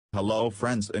Hello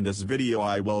friends, in this video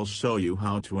I will show you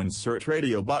how to insert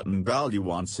radio button value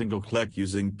on single click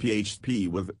using PHP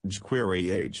with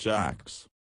Jquery Ajax.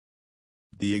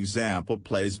 The example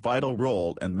plays vital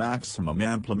role in maximum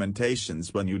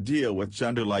implementations when you deal with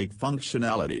gender-like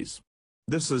functionalities.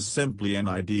 This is simply an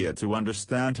idea to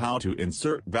understand how to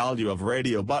insert value of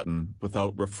radio button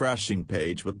without refreshing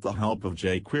page with the help of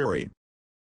jQuery.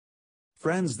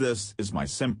 Friends, this is my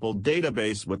simple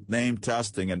database with name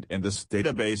testing, and in this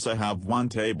database I have one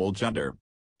table gender.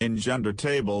 In gender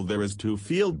table there is two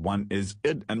field, one is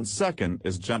id and second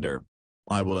is gender.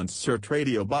 I will insert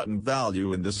radio button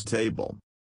value in this table.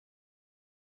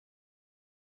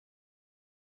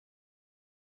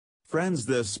 Friends,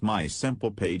 this is my simple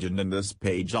page, and in this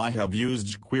page I have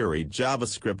used Jquery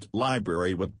JavaScript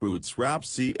library with Bootstrap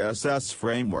CSS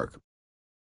framework.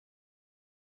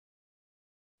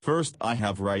 First I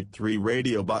have write 3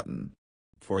 radio button.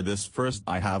 For this first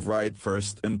I have write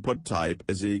first input type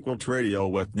is equal to radio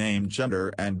with name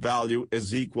gender and value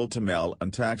is equal to male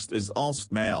and text is also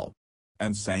male.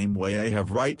 And same way I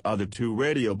have write other 2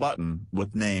 radio button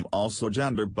with name also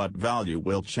gender but value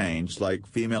will change like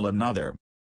female another.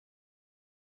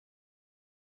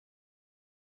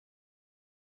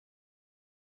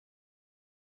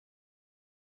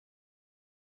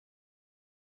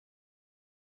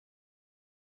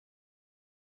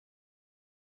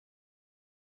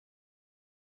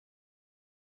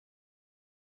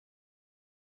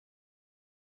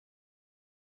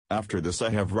 After this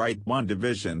I have write one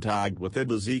division tag with it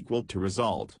is equal to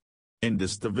result. In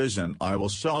this division I will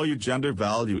show you gender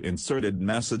value inserted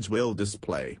message will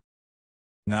display.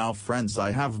 Now friends,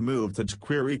 I have moved to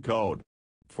jQuery code.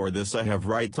 For this I have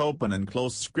write open and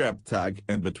close script tag,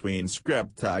 and between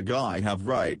script tag I have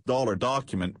write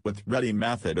 $document with ready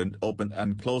method and open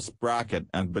and close bracket,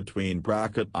 and between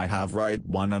bracket I have write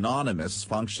one anonymous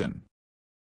function.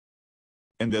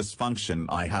 In this function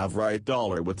I have write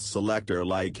 $with selector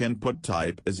like input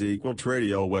type is equal to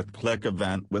radio with click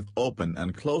event with open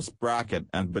and close bracket,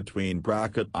 and between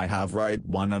bracket I have write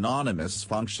one anonymous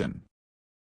function.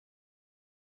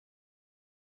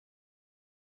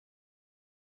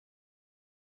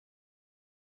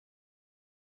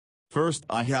 First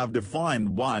I have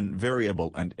defined one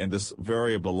variable, and in this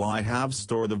variable I have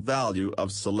stored the value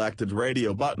of selected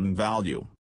radio button value.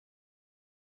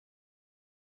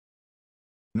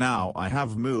 Now I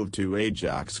have moved to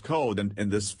Ajax code, and in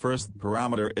this first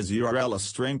parameter is URL, a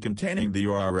string containing the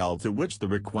URL to which the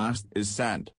request is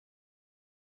sent.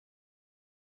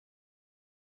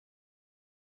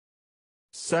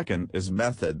 Second is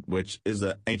method, which is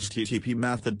a HTTP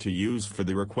method to use for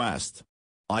the request.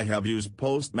 I have used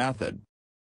post method.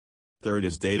 Third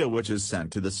is data, which is sent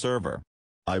to the server.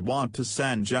 I want to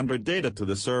send gender data to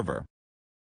the server.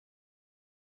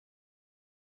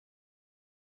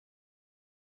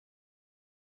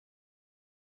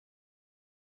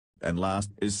 And last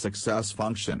is success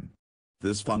function.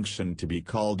 This function to be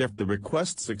called if the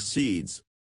request succeeds.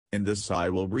 In this I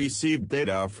will receive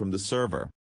data from the server.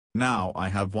 Now I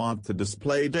have want to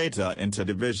display data into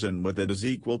division with it is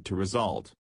equal to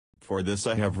result. For this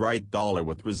I have write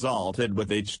with resulted with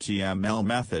HTML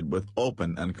method with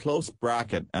open and close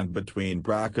bracket, and between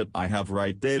bracket I have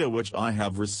write data which I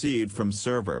have received from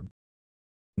server.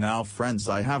 Now friends,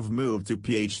 I have moved to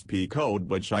PHP code,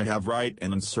 which I have write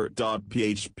in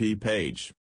insert.php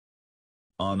page.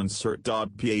 On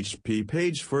insert.php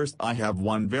page first I have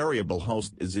one variable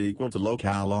host is equal to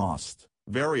localhost,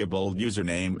 variable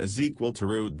username is equal to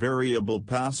root, variable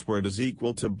password is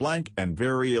equal to blank, and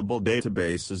variable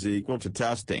database is equal to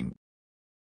testing.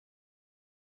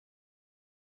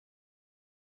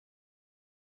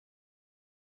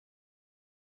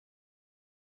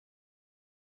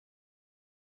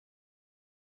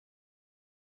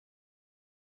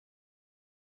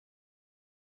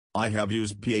 I have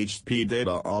used PHP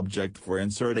data object for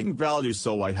inserting value,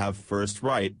 so I have first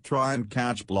write try and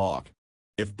catch block.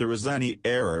 If there is any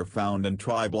error found in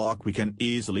try block we can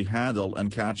easily handle and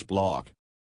catch block.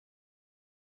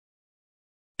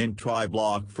 In try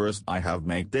block first I have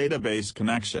make database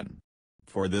connection.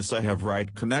 For this I have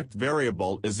write connect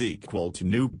variable is equal to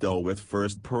new with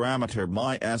first parameter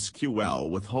MySQL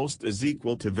with host is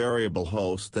equal to variable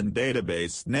host, and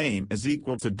database name is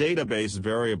equal to database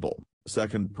variable.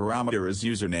 Second parameter is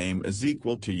username is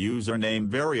equal to username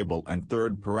variable, and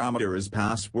third parameter is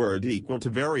password equal to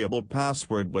variable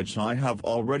password, which I have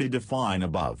already defined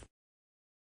above.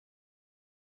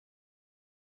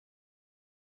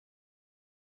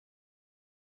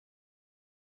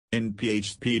 In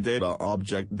PHP data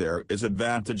object there is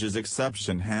advantages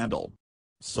exception handle.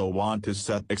 So want to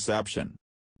set exception.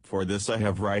 For this I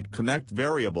have write connect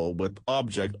variable with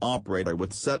object operator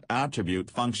with set attribute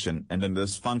function, and in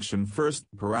this function first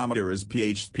parameter is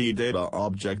PHP data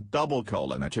object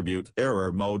attribute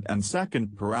error mode, and second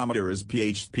parameter is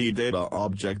PHP data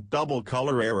object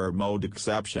color error mode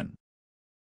exception.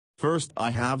 First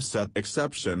I have set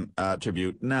exception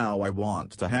attribute. Now I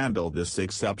want to handle this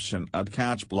exception at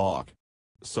catch block.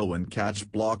 So in catch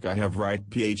block I have write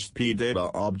PHP data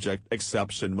object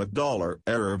exception with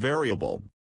 $error variable.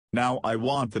 Now I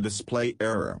want to display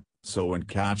error, so in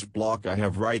catch block I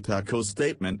have write echo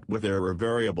statement with error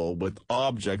variable with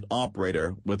object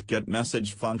operator with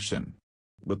getMessage function.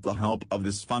 With the help of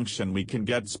this function we can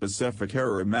get specific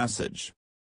error message.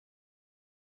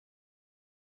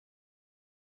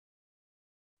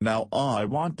 Now I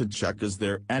want to check is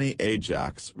there any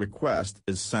Ajax request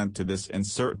is sent to this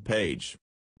insert page.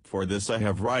 For this I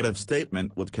have write if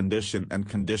statement with condition, and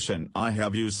condition I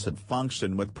have used set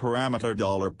function with parameter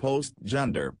 $post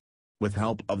gender. With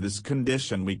help of this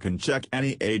condition we can check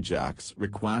any Ajax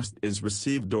request is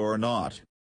received or not.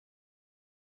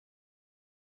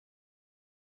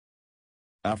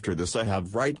 After this I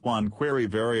have write one query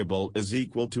variable is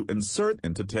equal to insert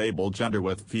into table gender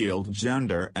with field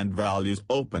gender and values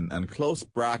open and close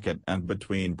bracket, and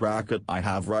between bracket I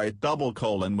have write :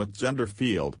 with gender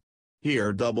field.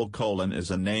 Here : is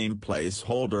a name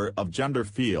placeholder of gender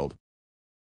field.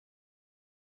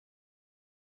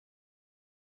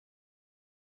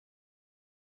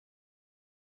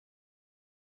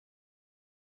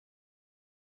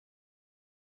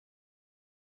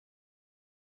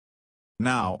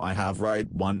 Now I have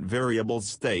write one variable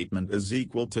statement is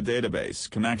equal to database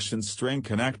connection string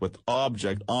connect with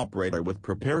object operator with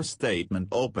prepare statement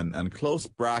open and close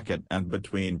bracket, and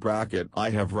between bracket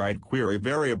I have write query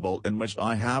variable in which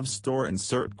I have store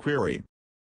insert query.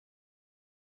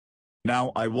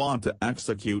 Now I want to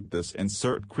execute this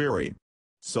insert query.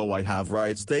 So I have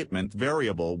write statement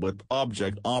variable with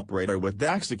object operator with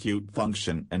execute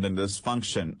function, and in this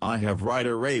function I have write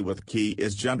array with key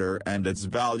is gender and its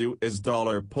value is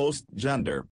 $post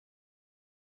gender.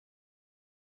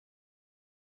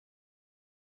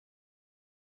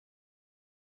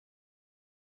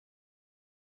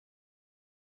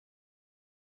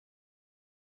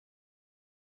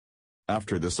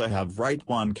 After this I have write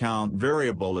one count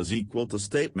variable is equal to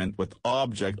statement with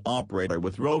object operator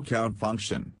with row count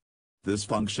function. This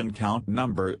function count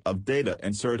number of data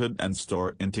inserted and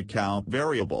store into count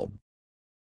variable.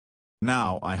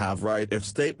 Now I have write if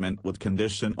statement with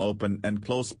condition open and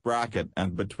close bracket,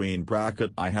 and between bracket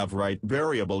I have write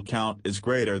variable count is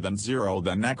greater than 0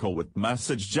 then echo with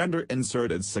message gender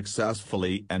inserted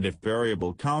successfully, and if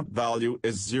variable count value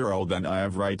is 0 then I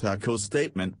have write echo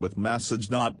statement with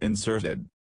message not inserted.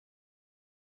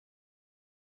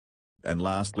 And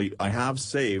lastly I have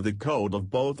saved the code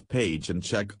of both page and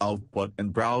check output in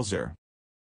browser.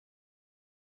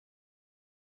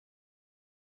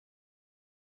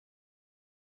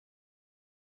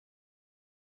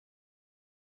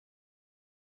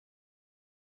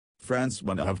 Friends,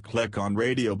 when I have click on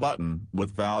radio button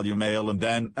with value mail, and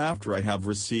then after I have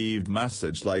received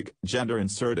message like gender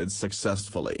inserted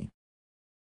successfully.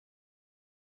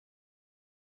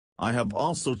 I have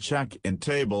also check in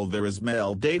table there is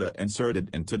male data inserted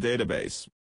into database.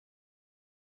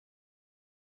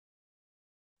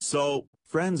 So,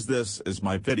 friends, this is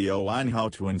my video on how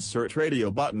to insert radio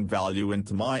button value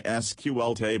into my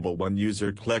SQL table when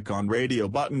user click on radio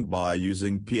button by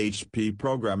using PHP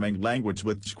programming language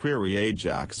with Jquery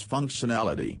Ajax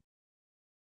functionality.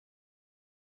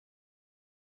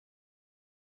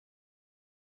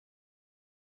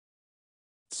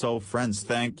 So friends,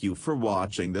 thank you for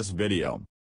watching this video.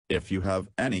 If you have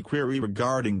any query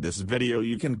regarding this video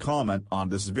you can comment on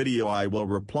this video, I will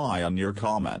reply on your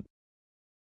comment.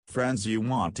 Friends, you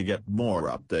want to get more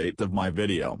update of my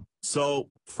video, so,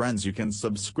 friends, you can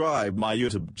subscribe my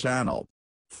YouTube channel.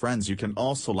 Friends, you can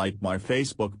also like my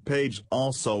Facebook page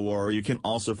also, or you can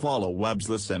also follow Webs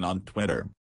Listen on Twitter.